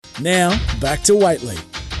Now, back to Waitley.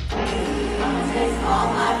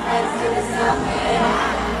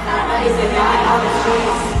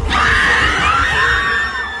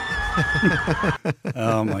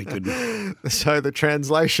 Oh, my goodness. So the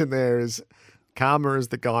translation there is Karma is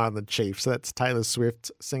the guy on the Chiefs. So that's Taylor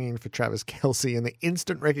Swift singing for Travis Kelce and the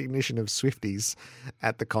instant recognition of Swifties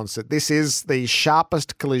at the concert. This is the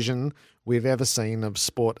sharpest collision we've ever seen of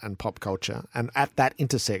sport and pop culture. And at that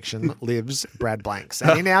intersection lives Brad Blanks.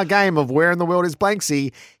 And in our game of Where in the World is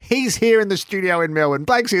Blanksy, he's here in the studio in Melbourne.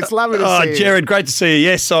 Blanksy, it's lovely to see you. Jared, great to see you.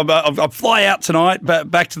 Yes, I fly out tonight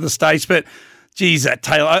back to the States, but geez, that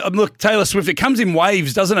Taylor. Look, Taylor Swift, it comes in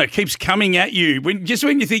waves, doesn't it? It keeps coming at you. Just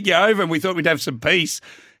when you think you're over and we thought we'd have some peace,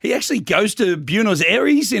 he actually goes to Buenos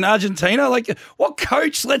Aires in Argentina. Like, what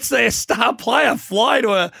coach lets their star player fly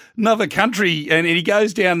to another country and he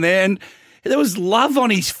goes down there and there was love on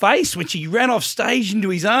his face when she ran off stage into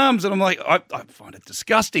his arms, and I'm like, I find it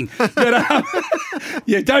disgusting. But, I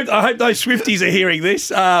hope those Swifties are hearing this.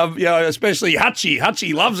 Especially Hutchie.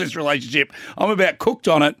 Hutchie loves this relationship. I'm about cooked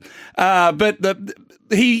on it. But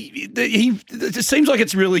it seems like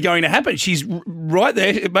it's really going to happen. She's right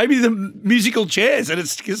there, maybe the musical chairs, and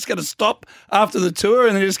it's just going to stop after the tour,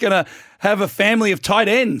 and they're just going to have a family of tight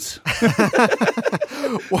ends.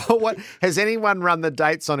 Well, what has anyone run the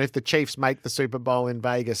dates on if the Chiefs make the Super Bowl in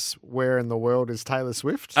Vegas? Where in the world is Taylor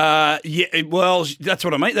Swift? Well, that's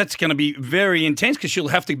what I mean. That's going to be very intense because she'll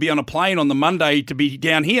have to be on a plane on the Monday to be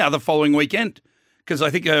down here the following weekend. Because I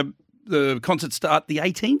think the concerts start the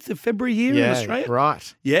 18th of February here in Australia.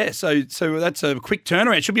 Right. Yeah, so that's a quick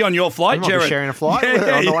turnaround. She'll be on your flight, Jared. Sharing a flight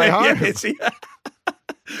on the way home.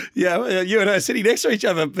 Yeah, you and her sitting next to each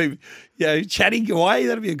other, chatting away.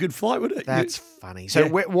 That'd be a good flight, wouldn't it? That's funny. So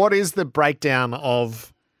what is the breakdown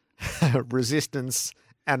of resistance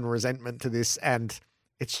and resentment to this? And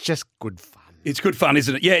it's just good fun. It's good fun,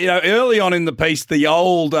 isn't it? Yeah, early on in the piece, the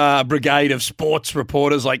old brigade of sports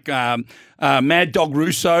reporters like Mad Dog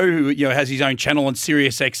Russo, who has his own channel on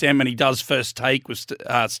Sirius XM, and he does First Take with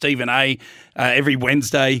Stephen A. Every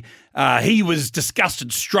Wednesday. He was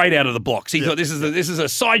disgusted straight out of the blocks. He thought this is a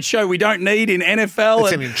sideshow we don't need in NFL.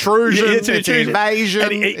 It's an intrusion. It's an invasion.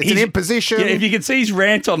 It's an imposition. Yeah, if you can see his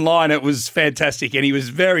rant online, it was fantastic, and he's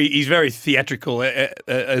very theatrical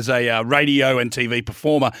as a radio and TV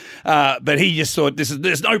performer. But he just thought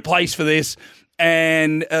there's no place for this.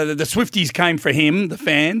 And the Swifties came for him, the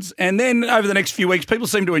fans. And then over the next few weeks, people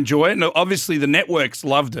seemed to enjoy it. And obviously the networks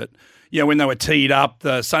loved it. When they were teed up,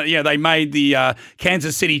 they made the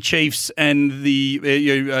Kansas City Chiefs and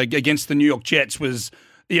the against the New York Jets was,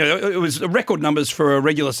 it was record numbers for a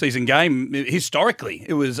regular season game. Historically,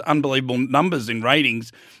 it was unbelievable numbers in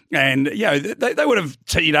ratings. And, they would have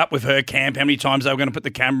teed up with her camp, how many times they were going to put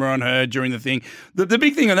the camera on her during the thing. The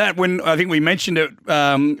big thing on that, when I think we mentioned it,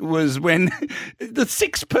 was when the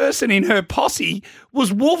sixth person in her posse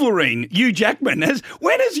was Wolverine, Hugh Jackman.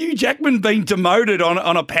 When has Hugh Jackman been demoted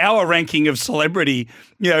on a power ranking of celebrity,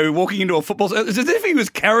 walking into a football? It's as if he was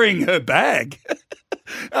carrying her bag.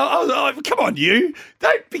 I was like, come on, you.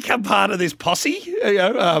 Don't become part of this posse.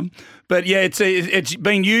 But yeah, it's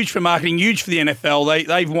been huge for marketing, huge for the NFL.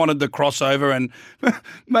 They've wanted the crossover, and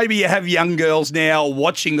maybe you have young girls now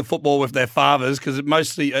watching the football with their fathers, because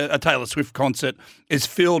mostly a Taylor Swift concert is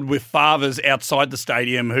filled with fathers outside the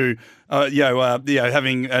stadium who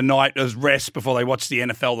having a night as rest before they watch the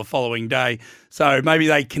NFL the following day. So maybe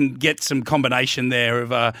they can get some combination there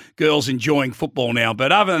of girls enjoying football now.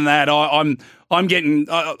 But other than that, I'm getting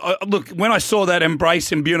look, when I saw that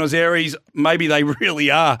embrace in Buenos Aires, maybe they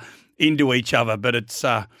really are into each other, but it's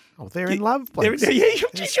they're in love. You're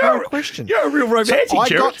no question. You're a real romantic. So I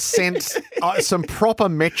got sent some proper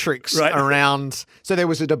metrics around. So there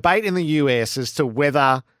was a debate in the US as to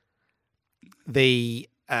whether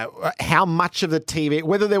how much of the TV,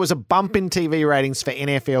 whether there was a bump in TV ratings for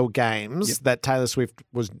NFL games that Taylor Swift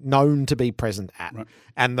was known to be present at,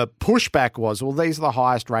 and the pushback was, well, these are the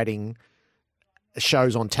highest rating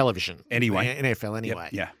shows on television anyway, NFL anyway.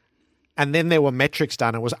 Yeah. And then there were metrics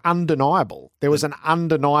done. It was undeniable. There was an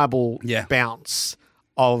undeniable bounce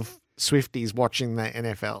of Swifties watching the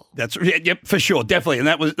NFL. That's for sure, definitely, and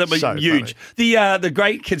that was so huge. Funny. The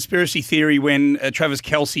great conspiracy theory when Travis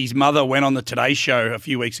Kelce's mother went on the Today Show a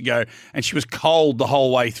few weeks ago, and she was cold the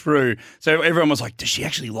whole way through. So everyone was like, "Does she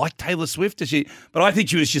actually like Taylor Swift? Does she?" But I think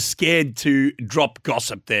she was just scared to drop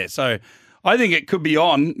gossip there. So I think it could be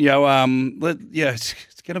on.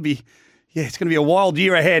 It's going to be. Yeah, it's going to be a wild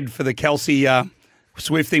year ahead for the Kelce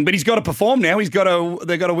Swift thing, but he's got to perform now. They've got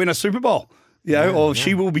to win a Super Bowl.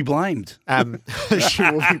 She will be blamed. She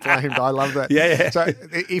will be blamed. I love that. Yeah. So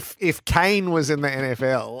if Kane was in the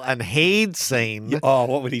NFL and he'd seen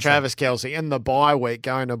what would he Travis Kelce in the bye week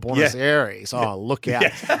going to Buenos Aires, look out.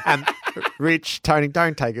 And Rich, Tony,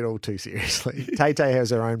 don't take it all too seriously. Tay-Tay has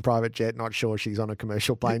her own private jet. Not sure she's on a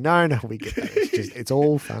commercial plane. No, we get that. It's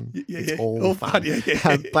all fun. It's all fun.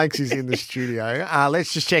 Blanks is in the studio.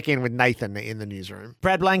 Let's just check in with Nathan in the newsroom.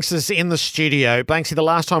 Brad Blanks is in the studio. Blanksy, the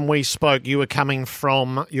last time we spoke, you were going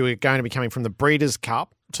to be coming from the Breeders'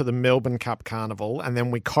 Cup to the Melbourne Cup Carnival, and then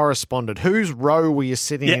we corresponded. Whose row were you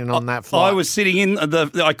sitting in on that flight? I was sitting in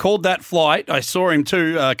I called that flight. I saw him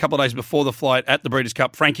too a couple of days before the flight at the Breeders'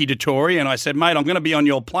 Cup, Frankie Dettori, and I said, mate, I'm going to be on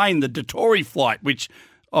your plane, the Dettori flight, which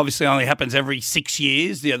obviously only happens every 6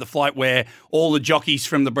 years. The flight where all the jockeys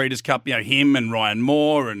from the Breeders' Cup, him and Ryan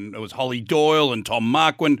Moore, and it was Holly Doyle and Tom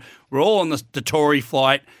Marquand, were all on the Dettori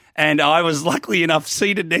flight. And I was luckily enough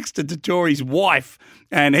seated next to Dettori's wife,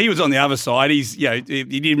 and he was on the other side. He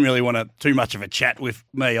didn't really want too much of a chat with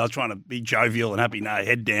me. I was trying to be jovial and happy. No,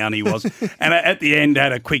 head down he was. And at the end,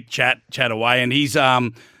 had a quick chat away. And he's,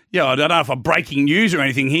 I don't know if I'm breaking news or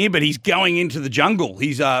anything here, but he's going into the jungle.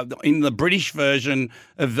 He's in the British version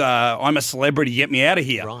of I'm a Celebrity, Get Me Out of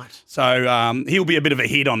Here. Right. So he'll be a bit of a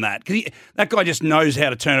hit on that, because that guy just knows how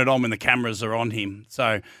to turn it on when the cameras are on him.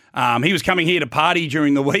 So he was coming here to party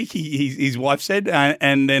during the week, his wife said,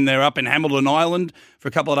 and then they're up in Hamilton Island for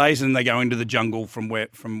a couple of days, and they go into the jungle from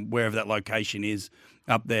wherever that location is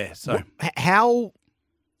up there. So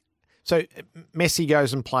So Messi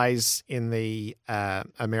goes and plays in the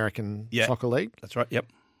American Soccer League. That's right, yep.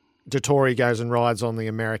 Dettori goes and rides on the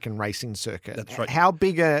American racing circuit. That's right. How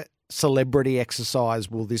big a celebrity exercise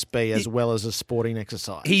will this be as well as a sporting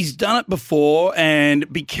exercise? He's done it before,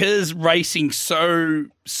 and because racing's so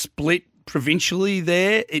split provincially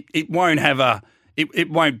there, it won't have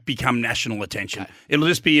it won't become national attention. Okay. It'll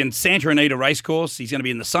just be in Santa Anita Racecourse. He's going to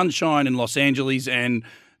be in the sunshine in Los Angeles, and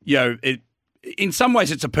in some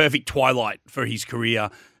ways, it's a perfect twilight for his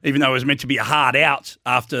career, even though it was meant to be a hard out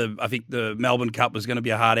after, I think, the Melbourne Cup was going to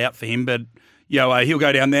be a hard out for him. But, he'll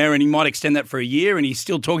go down there and he might extend that for a year, and he's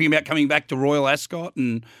still talking about coming back to Royal Ascot,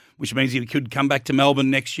 which means he could come back to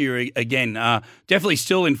Melbourne next year again. Definitely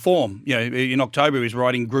still in form. In October, he's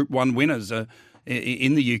riding Group 1 winners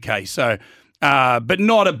in the UK. So, but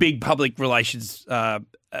not a big public relations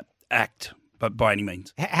act, but by any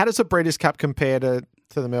means. How does the Breeders' Cup compare to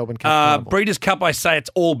the Melbourne Cup? Breeders' Cup, I say it's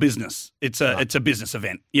all business. It's a business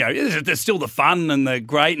event. There's still the fun and the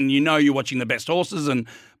great, and you're watching the best horses.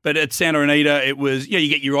 But at Santa Anita, it was, you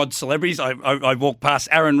get your odd celebrities. I walked past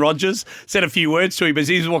Aaron Rodgers, said a few words to him as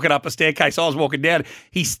he was walking up a staircase. I was walking down.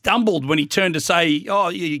 He stumbled when he turned to say,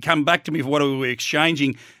 you come back to me for what we were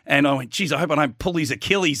exchanging. And I went, geez, I hope I don't pull his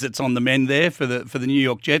Achilles that's on the men there for the New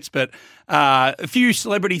York Jets. But a few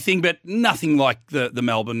celebrity thing, but nothing like the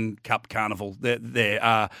Melbourne Cup Carnival.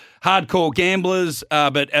 They're hardcore gamblers,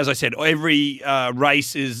 but as I said, every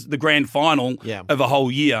race is the grand final of a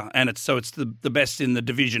whole year, and it's the best in the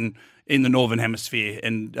division in the Northern Hemisphere,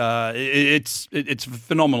 and it's a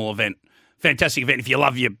phenomenal event, fantastic event if you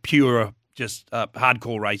love your pure, just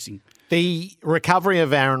hardcore racing. The recovery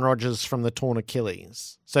of Aaron Rodgers from the torn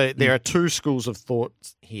Achilles. So there are two schools of thought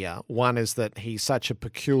here. One is that he's such a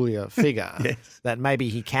peculiar figure that maybe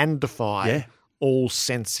he can defy all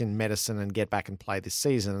sense in medicine and get back and play this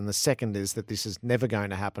season. And the second is that this is never going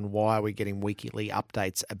to happen. Why are we getting weekly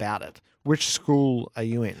updates about it? Which school are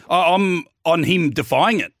you in? I'm on him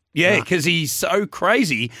defying it. Yeah, because he's so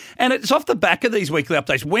crazy. And it's off the back of these weekly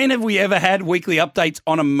updates. When have we ever had weekly updates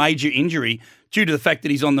on a major injury due to the fact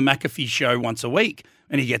that he's on the McAfee show once a week?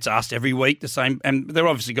 And he gets asked every week the same. And they've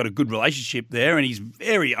obviously got a good relationship there, and he's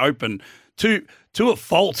very open to a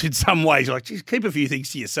fault in some ways. Like, just keep a few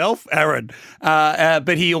things to yourself, Aaron.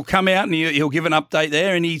 But he'll come out and he'll give an update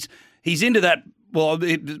there, and he's into that. Well,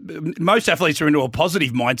 most athletes are into a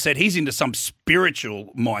positive mindset. He's into some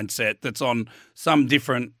spiritual mindset that's on some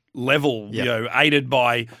different level, aided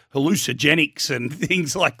by hallucinogenics and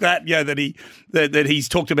things like that, that he's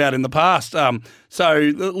talked about in the past.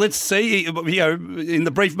 So let's see. In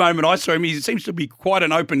the brief moment I saw him, he seems to be quite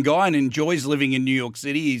an open guy and enjoys living in New York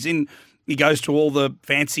City. He goes to all the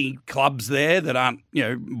fancy clubs there that aren't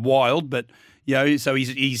wild, but so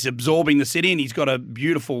he's absorbing the city, and he's got a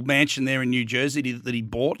beautiful mansion there in New Jersey that he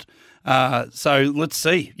bought. So let's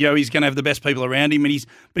see. He's going to have the best people around him, but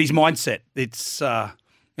his mindset,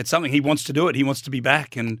 it's something he wants to do it. He wants to be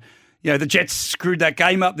back. And, the Jets screwed that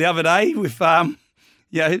game up the other day with,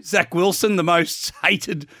 Zach Wilson, the most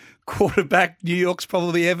hated quarterback New York's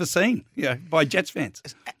probably ever seen, by Jets fans.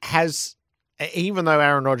 Even though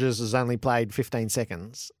Aaron Rodgers has only played 15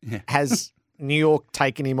 seconds, has New York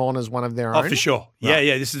taking him on as one of their Oh, own? for sure. Right.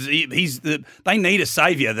 Yeah. They need a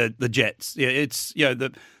savior. The Jets. Yeah, it's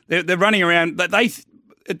they're running around. They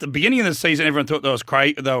at the beginning of the season, everyone thought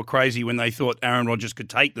they were crazy when they thought Aaron Rodgers could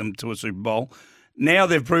take them to a Super Bowl. Now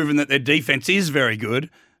they've proven that their defense is very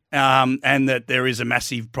good, and that there is a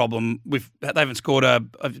massive problem with they haven't scored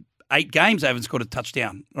 8 games. They haven't scored a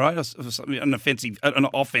touchdown, right? An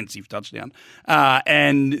offensive touchdown,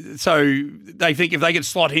 and so they think if they can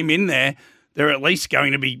slot him in there, they're at least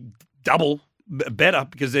going to be double better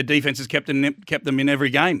because their defense has kept them in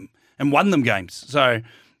every game and won them games. So.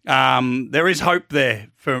 There is hope there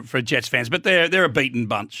for Jets fans, but they're a beaten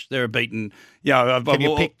bunch. They're a beaten. Can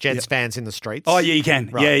you pick Jets fans in the streets? Oh yeah, you can.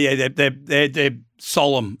 Right. Yeah. They're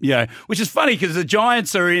solemn. Which is funny because the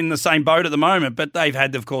Giants are in the same boat at the moment, but they've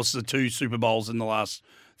had, of course, the 2 Super Bowls in the last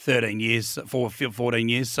 14 years.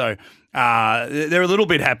 So they're a little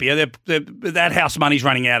bit happier. That house money's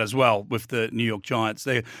running out as well with the New York Giants.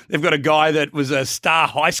 They've got a guy that was a star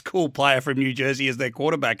high school player from New Jersey as their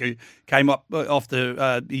quarterback who came up off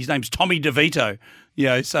his name's Tommy DeVito.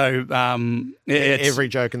 Every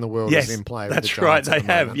joke in the world is in play. That's right. They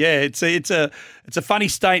have. Yeah, it's a funny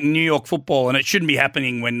state in New York football, and it shouldn't be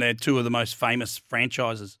happening when they're 2 of the most famous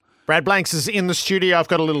franchises. Brad Blanks is in the studio. I've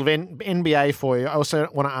got a little NBA for you. I also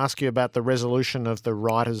want to ask you about the resolution of the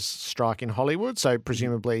writers' strike in Hollywood. So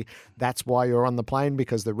presumably that's why you're on the plane,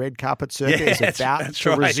 because the red carpet circuit is about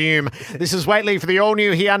to resume. This is Waitley for the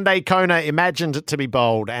all-new Hyundai Kona, imagined to be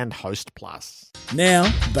bold, and Host Plus. Now,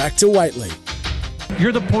 back to Waitley.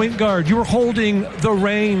 You're the point guard. You were holding the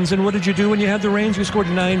reins. And what did you do when you had the reins? You scored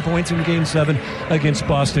 9 points in Game 7 against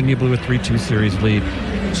Boston. You blew a 3-2 series lead.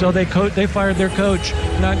 So they fired their coach.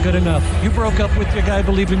 Not good enough. You broke up with your guy,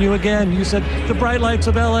 believed in you again. You said, the bright lights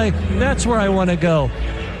of L.A., that's where I want to go.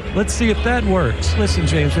 Let's see if that works. Listen,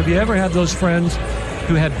 James, have you ever had those friends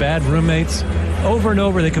who had bad roommates? Over and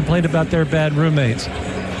over, they complained about their bad roommates.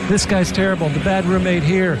 This guy's terrible. The bad roommate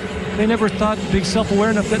here. They never thought to be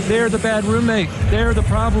self-aware enough that they're the bad roommate. They're the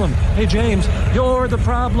problem. Hey, James, you're the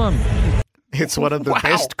problem. It's one of the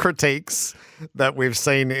best critiques that we've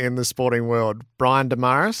seen in the sporting world. Brian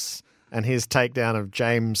Damaris and his takedown of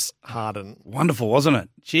James Harden. Wonderful, wasn't it?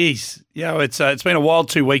 Jeez. It's been a wild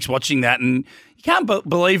 2 weeks watching that, and you can't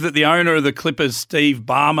believe that the owner of the Clippers, Steve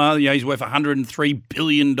Ballmer, he's worth $103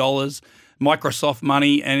 billion, Microsoft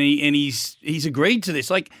money, and he's agreed to this.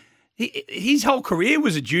 Like, his whole career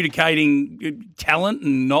was adjudicating talent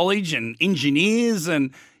and knowledge and engineers,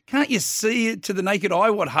 and can't you see it to the naked eye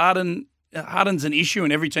what Harden's an issue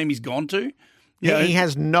in every team he's gone to? He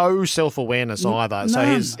has no self-awareness either. So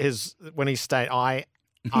his when he stated,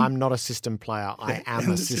 I'm not a system player, I am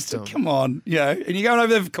a system. Come on, and you're going over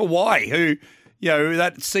there for Kawhi, who,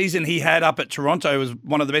 that season he had up at Toronto was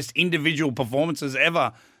one of the best individual performances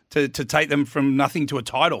ever to take them from nothing to a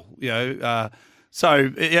title.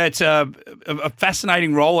 So it's a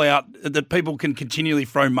fascinating rollout that people can continually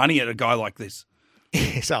throw money at a guy like this.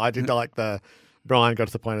 So I did like Brian got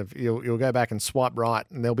to the point of you'll go back and swipe right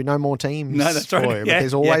and there'll be no more teams for you. But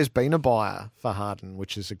there's always been a buyer for Harden,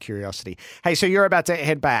 which is a curiosity. Hey, so you're about to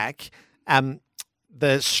head back.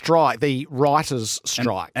 The strike, the writers'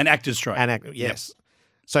 strike. An actors' strike. Yes. Yep.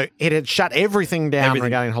 So it had shut everything down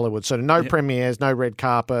regarding Hollywood. So no premieres, no red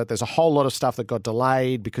carpet. There's a whole lot of stuff that got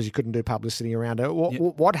delayed because you couldn't do publicity around it.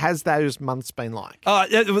 What has those months been like?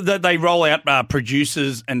 They roll out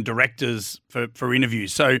producers and directors for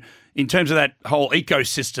interviews. So in terms of that whole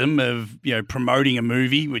ecosystem of promoting a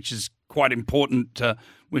movie, which is quite important,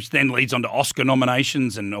 which then leads on to Oscar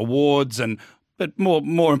nominations and awards, but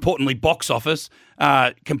more importantly, box office,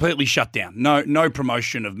 completely shut down. No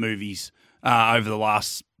promotion of movies over the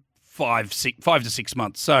last 5 to 6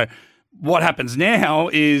 months. So what happens now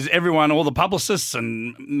is all the publicists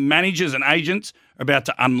and managers and agents are about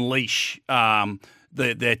to unleash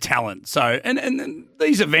their talent. So and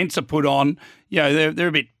these events are put on. They're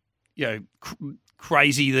a bit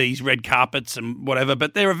crazy, these red carpets and whatever,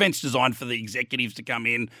 but they're events designed for the executives to come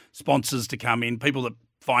in, sponsors to come in, people that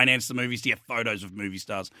finance the movies to get photos of movie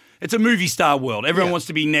stars. It's a movie star world. Everyone wants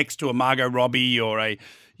to be next to a Margot Robbie or a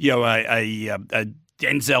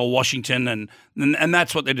Denzel Washington, and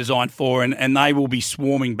that's what they're designed for. And they will be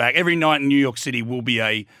swarming back every night in New York City. Will be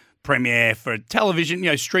a premiere for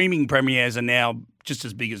television. Streaming premieres are now just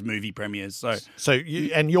as big as movie premieres. So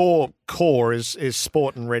your core is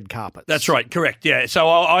sport and red carpets. That's right, correct. Yeah. So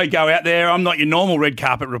I go out there. I'm not your normal red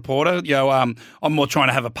carpet reporter. I'm more trying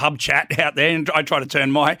to have a pub chat out there, and I try to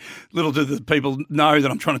turn little do the people know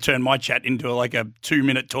that I'm trying to turn my chat into like a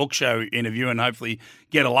 2-minute talk show interview, and hopefully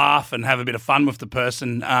get a laugh and have a bit of fun with the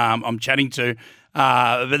person I'm chatting to.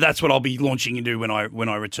 But that's what I'll be launching into when I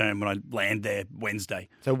return, when I land there Wednesday.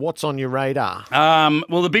 So what's on your radar?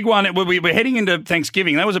 Well, the big one, we're heading into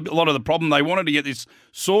Thanksgiving. That was a lot of the problem. They wanted to get this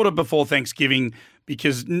sort of before Thanksgiving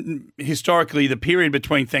because historically the period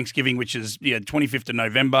between Thanksgiving, which is 25th of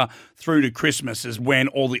November, through to Christmas is when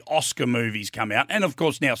all the Oscar movies come out. And, of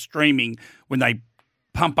course, now streaming, when they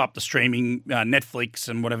pump up the streaming, Netflix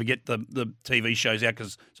and whatever, get the TV shows out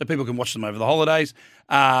so people can watch them over the holidays.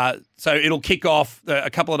 So it'll kick off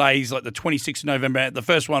a couple of days, like the 26th of November. The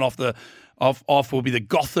first one off will be the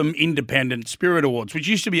Gotham Independent Spirit Awards, which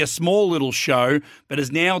used to be a small little show, but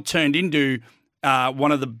has now turned into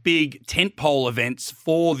one of the big tentpole events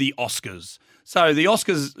for the Oscars. So the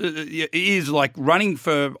Oscars is like running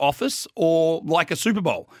for office or like a Super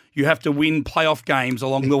Bowl. You have to win playoff games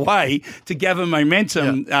along the way to gather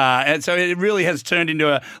momentum. Yeah. And so it really has turned into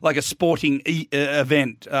a sporting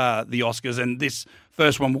event, the Oscars. And this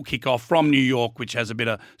first one will kick off from New York, which has a bit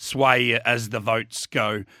of sway as the votes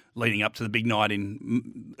go leading up to the big night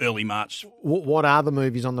in early March. What are the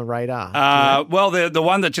movies on the radar? Well, the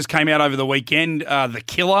one that just came out over the weekend, The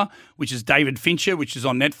Killer, which is David Fincher, which is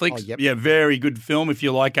on Netflix. Oh, yep. Yeah, very good film if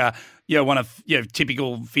you like one of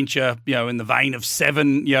typical Fincher, in the vein of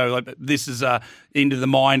Seven. Like this is into the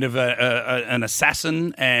mind of an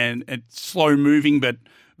assassin, and it's slow moving but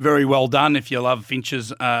very well done if you love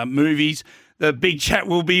Fincher's movies. The big chat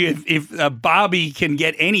will be if Barbie can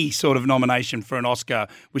get any sort of nomination for an Oscar,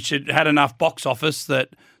 which it had enough box office that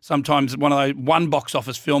sometimes one box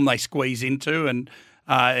office film they squeeze into, and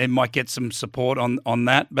it might get some support on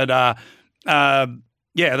that. But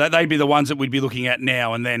they'd be the ones that we'd be looking at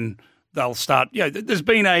now, and then they'll start. There's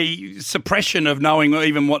been a suppression of knowing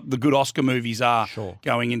even what the good Oscar movies are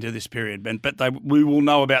going into this period, but we will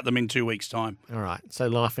know about them in 2 weeks' time. All right. So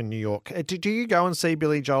Life in New York. Do you go and see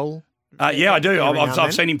Billy Joel? Yeah, I do.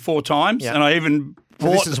 I've seen him 4 times, and I even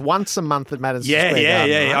bought. This is once a month at Madison Square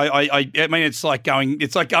Garden. Right? I mean, it's like going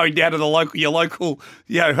down to your local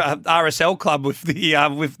RSL club with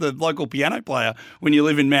the local piano player when you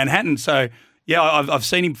live in Manhattan. So yeah, I've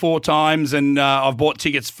seen him 4 times, and I've bought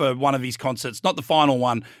tickets for one of his concerts, not the final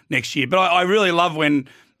one next year. But I really love when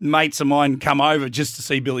mates of mine come over just to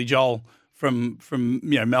see Billy Joel. From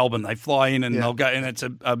Melbourne, they fly in and they'll go, and it's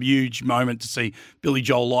a huge moment to see Billy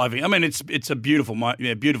Joel live. I mean, it's a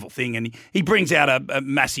beautiful thing, and he brings out a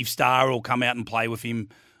massive star who'll come out and play with him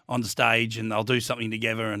on the stage, and they'll do something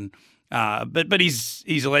together. And but he's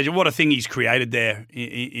a legend. What a thing he's created there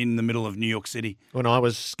in the middle of New York City. When I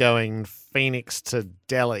was going Phoenix to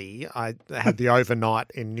Delhi, I had the overnight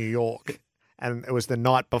in New York, and it was the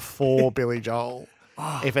night before Billy Joel.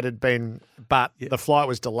 If it had been, but the flight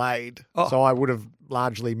was delayed, so I would have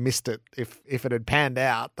largely missed it if it had panned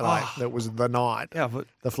out that that was the night. Yeah, but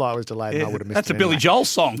the flight was delayed, and I would have missed it. That's a Billy Joel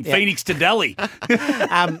song, Phoenix to Delhi.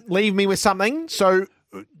 Leave me with something. So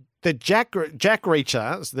the Jack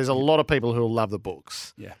Reacher. So there's a lot of people who will love the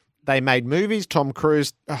books. Yeah. They made movies. Tom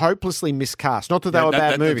Cruise hopelessly miscast. Not that they were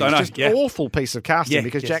bad movies. Just awful piece of casting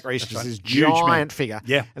because Jack Reacher is this giant figure.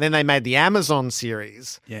 Yeah. And then they made the Amazon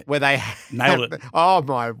series where they nailed it. Oh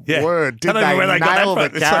my word! Did they nail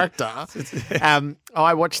the character?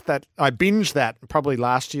 I watched that. I binged that probably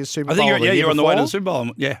last year's Super Bowl. I think you're on the way to the Super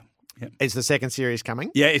Bowl. Yeah. Yep. Is the second series coming?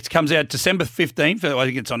 Yeah, it comes out December 15th. I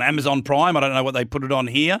think it's on Amazon Prime. I don't know what they put it on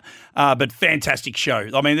here, but fantastic show.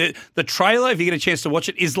 I mean, the trailer, if you get a chance to watch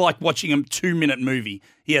it, is like watching a 2-minute movie.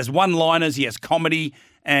 He has one-liners, he has comedy,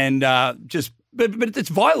 and but it's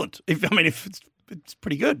violent. It's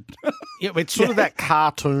pretty good. It's sort of that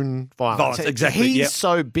cartoon violence. Exactly. He's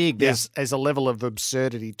so big, there's a level of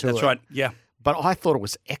absurdity to it. That's right, yeah. But I thought it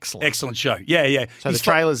was excellent. Excellent show. Yeah. So the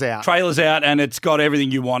trailer's out. Trailer's out, and it's got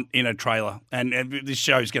everything you want in a trailer. And this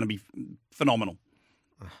show's going to be phenomenal.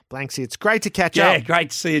 Blanksy, it's great to catch up. up. Yeah,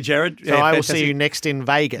 great to see you, Jared. So I will see you next in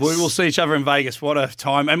Vegas. We will see each other in Vegas. What a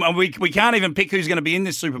time. And we can't even pick who's going to be in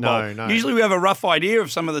this Super Bowl. No. Usually we have a rough idea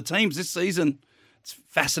of some of the teams this season. It's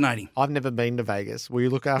fascinating. I've never been to Vegas. Will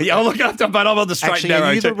you look after? Yeah, I'll look after, but I'm on the straight and narrow.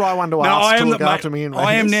 Are you the right one to ask to look after me in Vegas?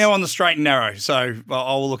 I am now on the straight and narrow, so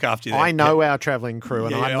I will look after you there. I know our travelling crew,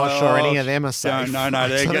 and I'm not sure any of them are safe. No.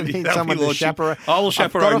 I need someone to chaperone. I will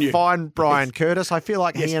chaperone you. I've got to find Brian Curtis. I feel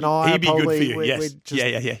like he and I he'd be probably good for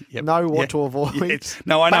you. Yes. Know what to avoid.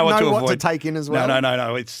 No, I know what to avoid. What to take in as well.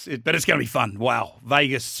 No. But it's going to be fun. Wow,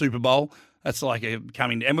 Vegas Super Bowl. That's like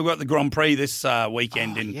coming, and we've got the Grand Prix this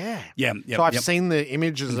weekend. So I've seen the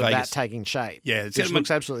images of that taking shape. Yeah, it looks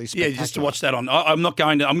absolutely spectacular. Yeah, just to watch that on. I'm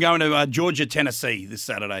going to Georgia, Tennessee this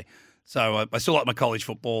Saturday. So I still like my college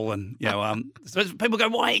football, and so people go,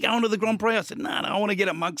 "Why are you going to the Grand Prix?" I said, "No, I want to get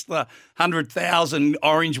amongst the 100,000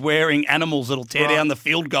 orange-wearing animals that'll tear down the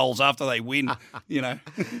field goals after they win."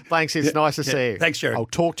 Thanks, it's nice to see you. Thanks, Jared. I'll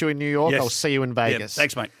talk to you in New York. Yes. I'll see you in Vegas.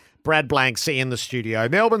 Thanks, mate. Brad Blank, see you in the studio.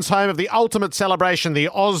 Melbourne's home of the ultimate celebration, the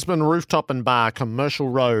Osborne Rooftop and Bar, Commercial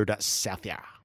Road, South Yarra.